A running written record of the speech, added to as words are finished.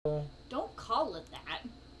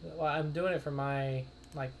Well, I'm doing it for my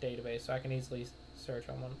like database, so I can easily search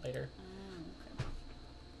on one later. Okay.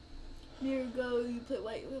 Here you go. You play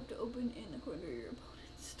white. You have to open in the corner your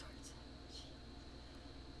opponent starts.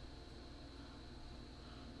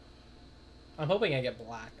 I'm hoping I get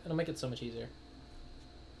black. It'll make it so much easier.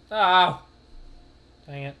 Oh!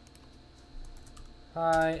 Dang it.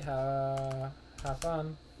 Hi, have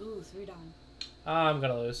fun. Ooh, 3 down. I'm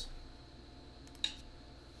gonna lose.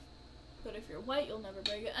 But if you're white, you'll never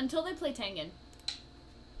break it until they play Tengen.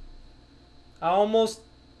 I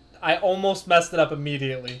almost messed it up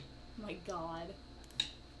immediately. My God.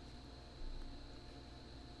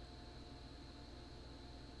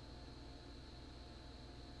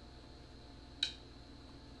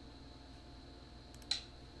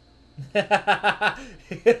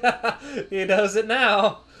 He knows it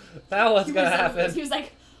now. Now what's gonna happen? He was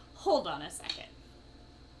like, hold on a second.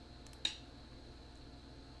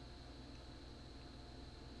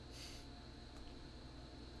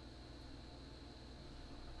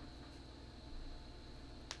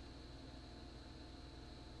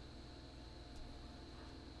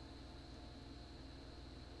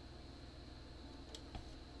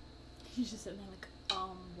 He's just sitting there like,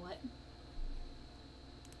 what?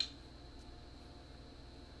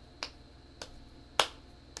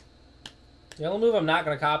 The only move I'm not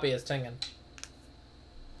gonna copy is Tengen.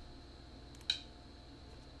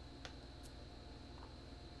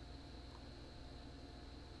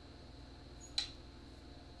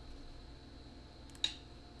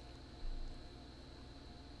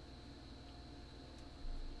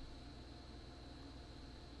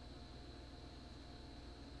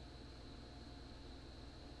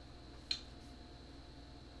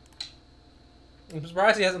 I'm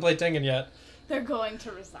surprised he hasn't played Tengen yet. They're going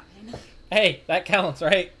to resign. Hey, that counts,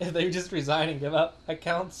 right? If they just resign and give up, that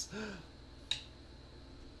counts.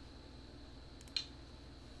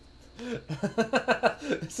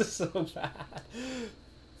 This is so bad.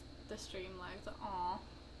 The stream lags. Aw.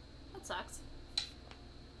 That sucks.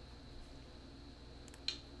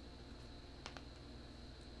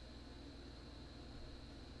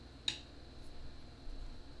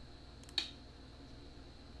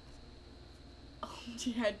 Oh,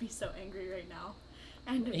 gee, I'd be so angry right now.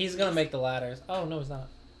 And He's gonna make the ladders. Oh, no, he's not.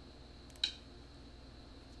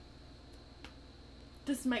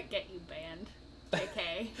 This might get you banned.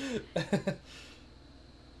 Okay.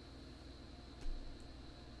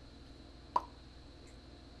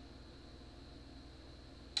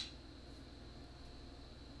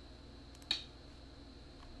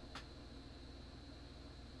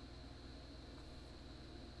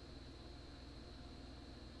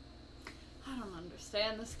 I don't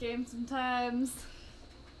understand this game sometimes.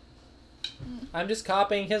 I'm just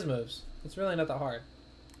copying his moves. It's really not that hard.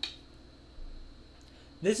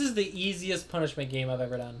 This is the easiest punishment game I've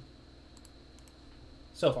ever done.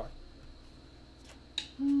 So far.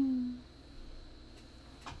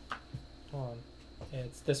 Hold on.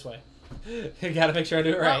 It's this way. You gotta make sure I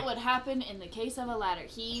do it right. What would happen in the case of a ladder?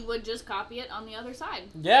 He would just copy it on the other side.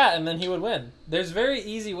 Yeah, and then he would win. There's very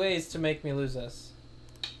easy ways to make me lose this.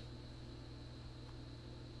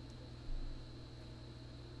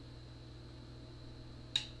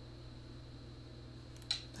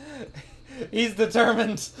 He's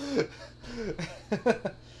determined.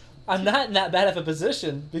 I'm not in that bad of a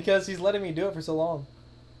position because he's letting me do it for so long.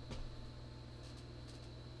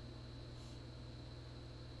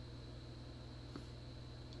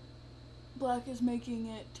 Black is making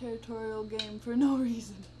it territorial game for no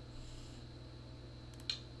reason.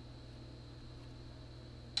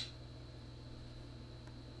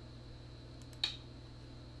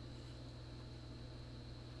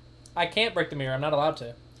 I can't break the mirror. I'm not allowed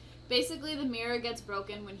to. Basically, the mirror gets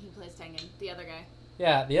broken when he plays Tengen, the other guy.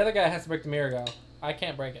 Yeah, the other guy has to break the mirror go. I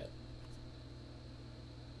can't break it.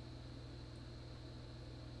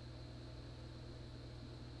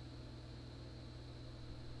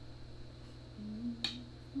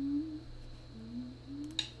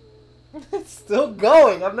 It's still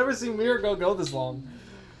going. I've never seen mirror go this long.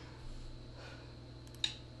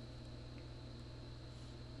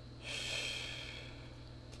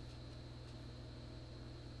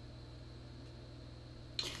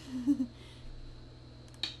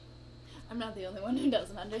 I'm not the only one who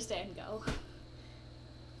doesn't understand Go.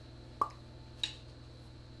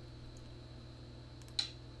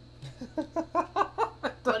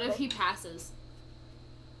 What if he passes?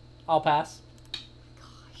 I'll pass.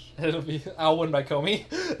 Gosh. I'll win by Comey.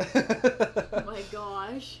 Oh my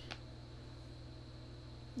gosh.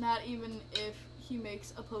 Not even if he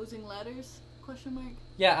makes opposing ladders? Question mark?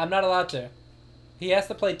 Yeah, I'm not allowed to. He has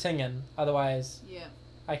to play Tengen, otherwise Yeah.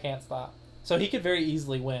 I can't stop. So he could very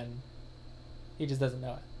easily win. He just doesn't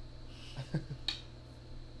know it.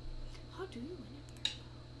 How do you win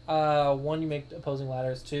it? 1, you make opposing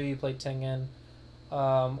ladders. 2, you play Tengen.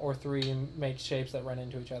 Or 3, you make shapes that run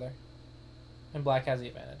into each other. And black has the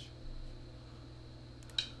advantage.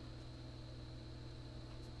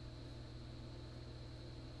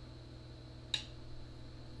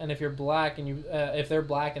 And if you're black and you, if they're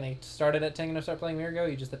black and they started at Tengen and start playing Mirgo,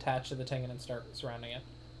 you just attach to the Tengen and start surrounding it.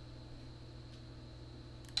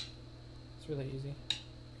 It's really easy.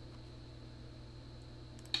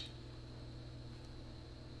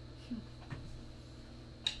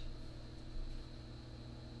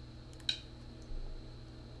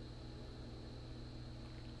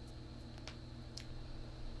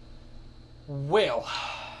 Well.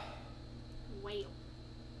 Whale.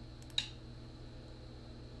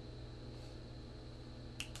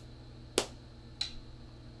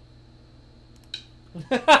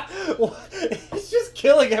 It's just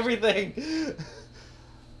killing everything. You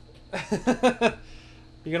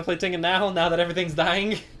gonna play Tengen now that everything's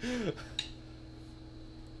dying?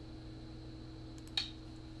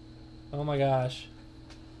 Oh my gosh.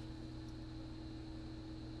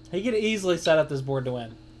 He could easily set up this board to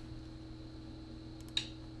win.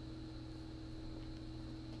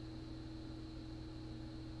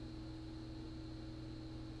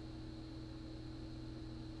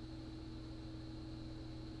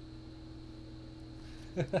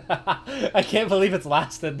 I can't believe it's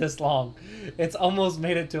lasted this long. It's almost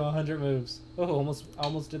made it to 100 moves. Oh,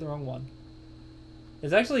 almost did the wrong one.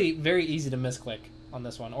 It's actually very easy to misclick on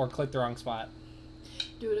this one or click the wrong spot.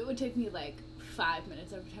 Dude, it would take me like 5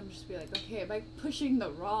 minutes every time just to be like, okay, am I pushing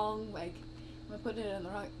the wrong, like, am I putting it in the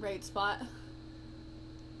right spot?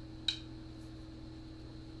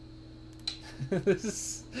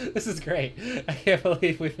 This is great. I can't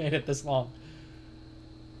believe we've made it this long.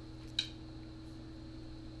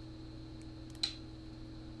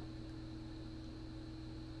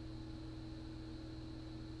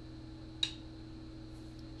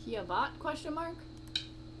 He a bot? Question mark?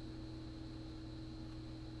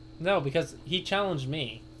 No, because he challenged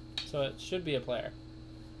me, so it should be a player.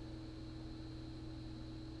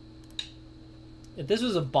 If this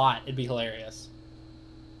was a bot, it'd be hilarious.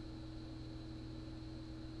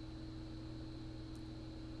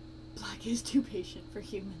 Black is too patient for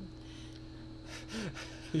human.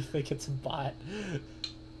 You think it's a bot?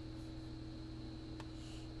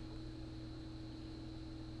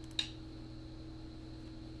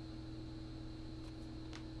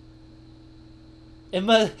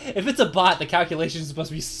 If it's a bot, the calculation is supposed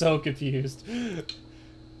to be so confused.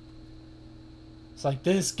 It's like,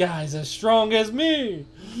 this guy's as strong as me!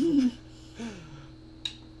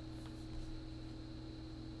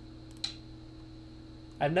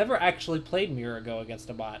 I've never actually played Mirror Go against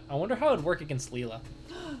a bot. I wonder how it'd work against Leela.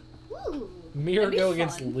 Ooh, Mirror Go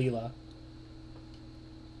against fun. Leela.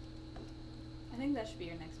 I think that should be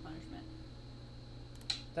your next punishment.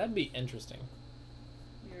 That'd be interesting.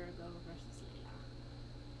 Mirror Go versus Leela.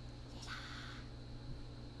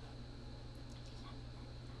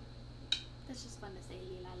 That's just fun to say,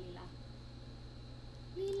 Leela, Leela.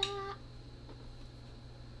 Leela.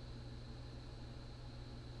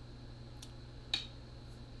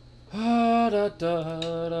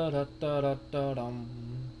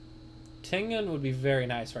 Tengen would be very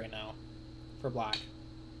nice right now for black.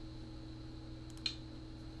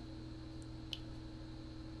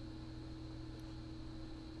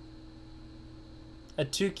 A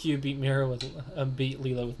 2Q beat Mirror with beat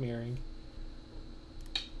Leela with mirroring.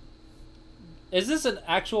 Is this an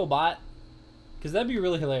actual bot? Because that'd be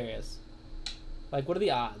really hilarious. Like, what are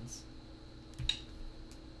the odds?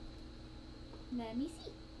 Let me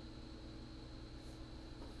see.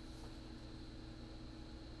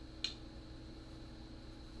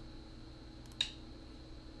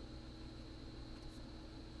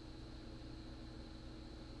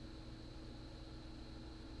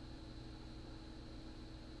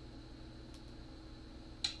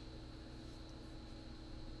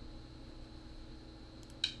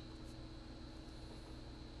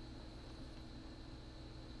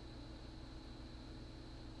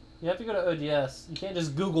 You have to go to ODS. You can't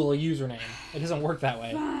just Google a username. It doesn't work that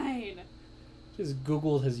way. Fine. Just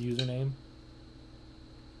Google his username.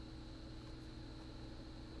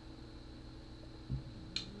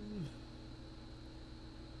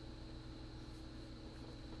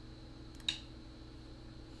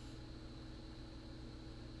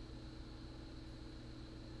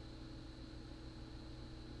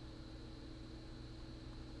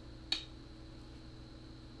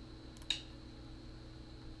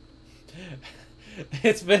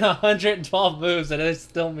 It's been 112 moves and it's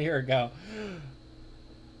still Mirago.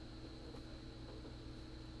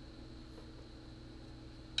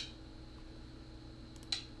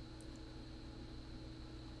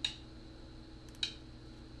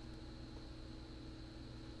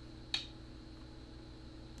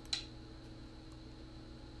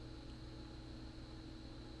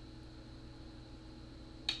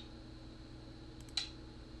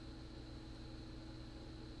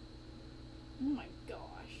 Oh my gosh.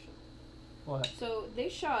 What? So they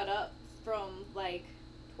shot up from like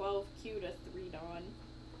 12Q to 3 Dawn.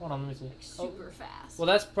 Hold on, let me see. Like super fast. Well,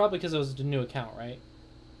 that's probably because it was a new account, right?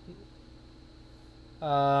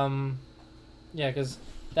 Yeah, because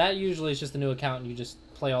that usually is just a new account and you just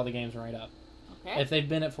play all the games right up. Okay. If they've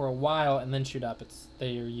been it for a while and then shoot up, they're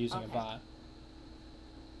using a bot.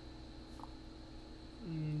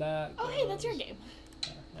 That oh, hey, that's your game.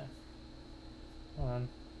 Yeah. Hold on.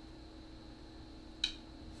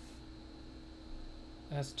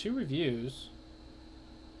 It has 2 reviews.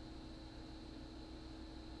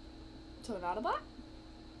 So not a bot?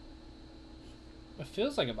 It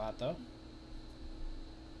feels like a bot, though.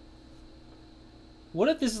 What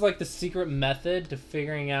if this is like the secret method to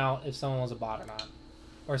figuring out if someone was a bot or not?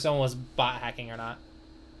 Or someone was bot hacking or not?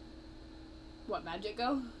 What, Magic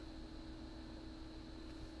Go?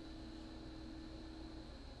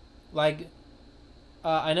 Like,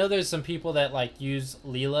 I know there's some people that like use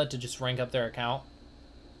Leela to just rank up their account.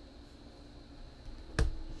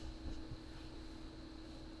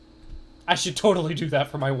 I should totally do that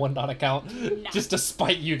for my 1 dot account. No. Just to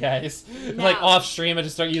spite you guys. No. Like off stream, I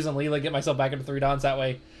just start using Leela, get myself back into 3 dots that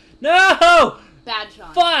way. No! Bad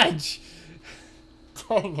shot. Fudge!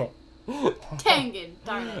 Dang it. Tangen,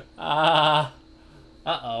 darn it.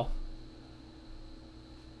 Uh-oh.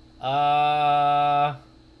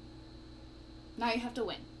 Now you have to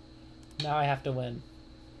win. Now I have to win.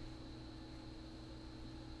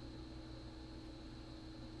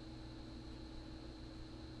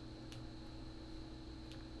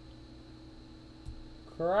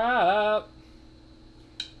 Crap.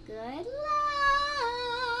 Good luck.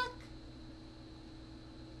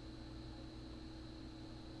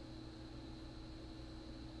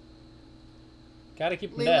 Gotta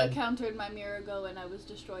keep them Leela dead. countered my Mirago and I was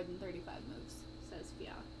destroyed in 35 moves, says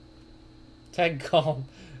Fia. Tag calm.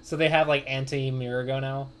 So they have like anti-Mirago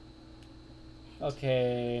now?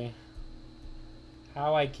 Okay.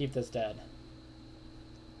 How I keep this dead?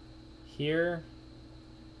 Here.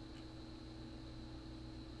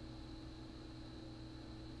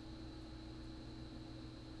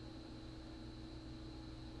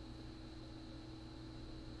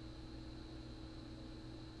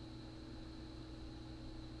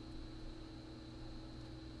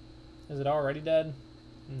 Is it already dead?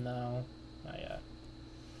 No, not yet.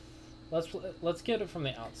 Let's get it from the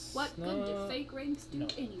outside. What good do fake ranks do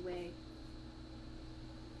anyway?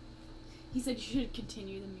 He said you should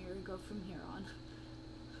continue the Mirago from here on.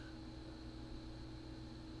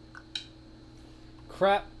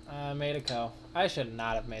 Crap! I made a co. I should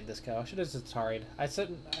not have made this co. I should have just tarried. I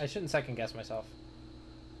shouldn't second guess myself.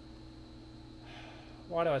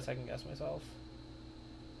 Why do I second guess myself?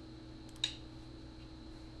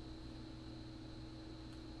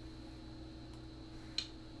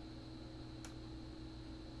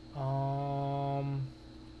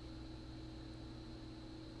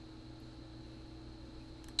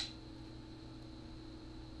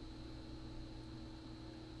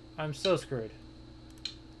 I'm so screwed.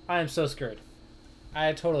 I am so screwed.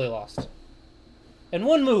 I totally lost. In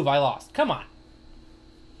 1 move, I lost. Come on.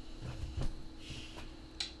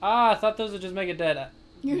 I thought those would just make it dead.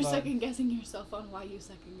 You're second guessing yourself on why you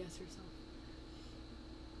second guess yourself.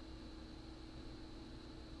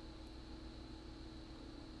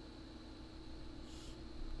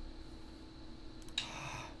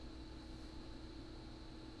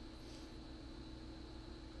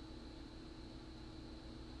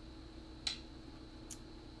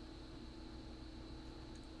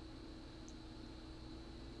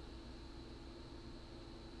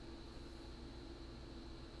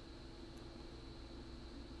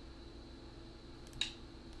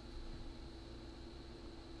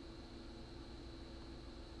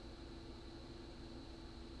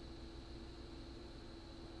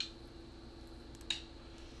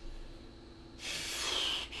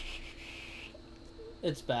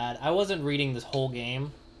 It's bad. I wasn't reading this whole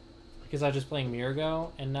game because I was just playing Mirago,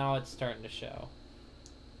 and now it's starting to show.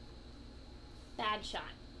 Bad shot.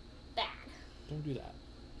 Bad. Don't do that.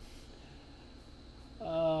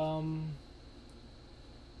 So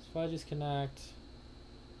if I just connect,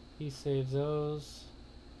 he saves those.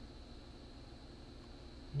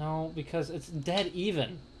 No, because it's dead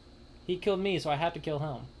even. He killed me, so I have to kill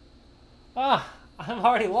him. Ah, I'm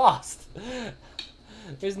already lost.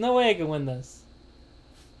 There's no way I can win this.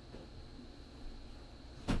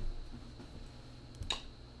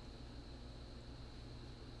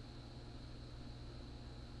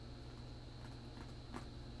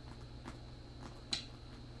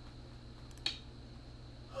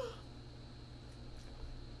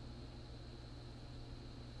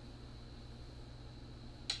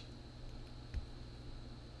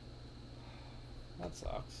 That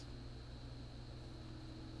sucks.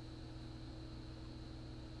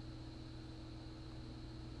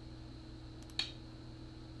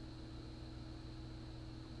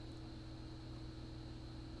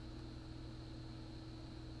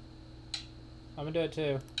 I'm gonna do it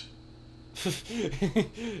too.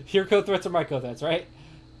 Your co-threats are my co-threats, right?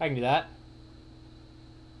 I can do that.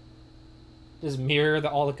 Just mirror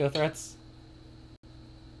all the co-threats.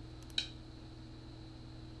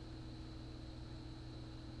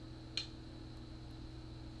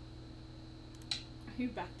 Are you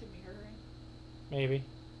back to mirroring? Maybe.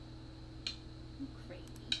 I'm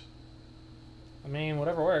crazy. I mean,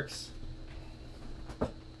 whatever works.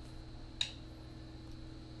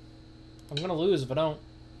 I'm gonna lose if I don't.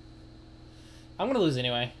 I'm gonna lose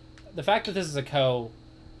anyway. The fact that this is a co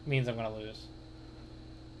means I'm gonna lose.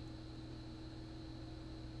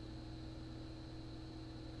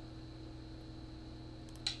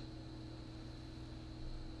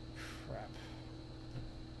 Crap.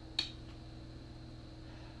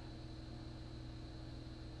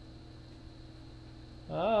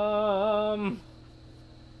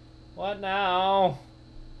 What now?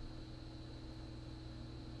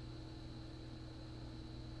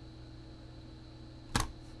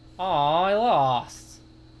 Aw, I lost.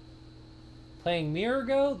 Playing Mirror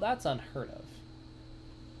Go? That's unheard of.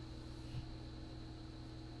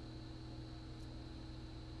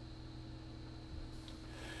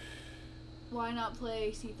 Why not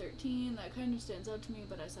play C13? That kind of stands out to me,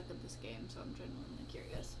 but I suck at this game, so I'm genuinely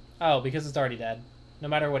curious. Oh, because it's already dead. No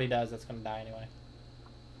matter what he does, that's gonna die anyway.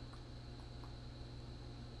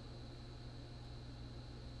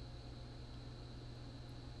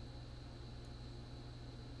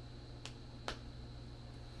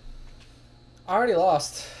 I already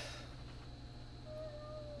lost.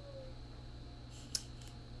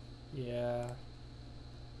 Yeah.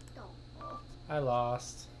 Oh. I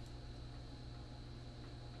lost.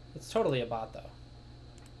 It's totally a bot, though.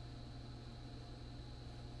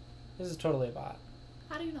 This is totally a bot.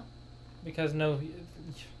 How do you know? Because no...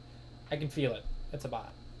 I can feel it. It's a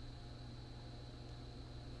bot.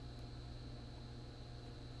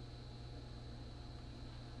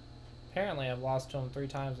 Apparently I've lost to him 3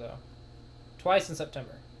 times, though. Twice in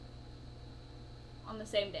September. On the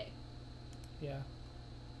same day. Yeah.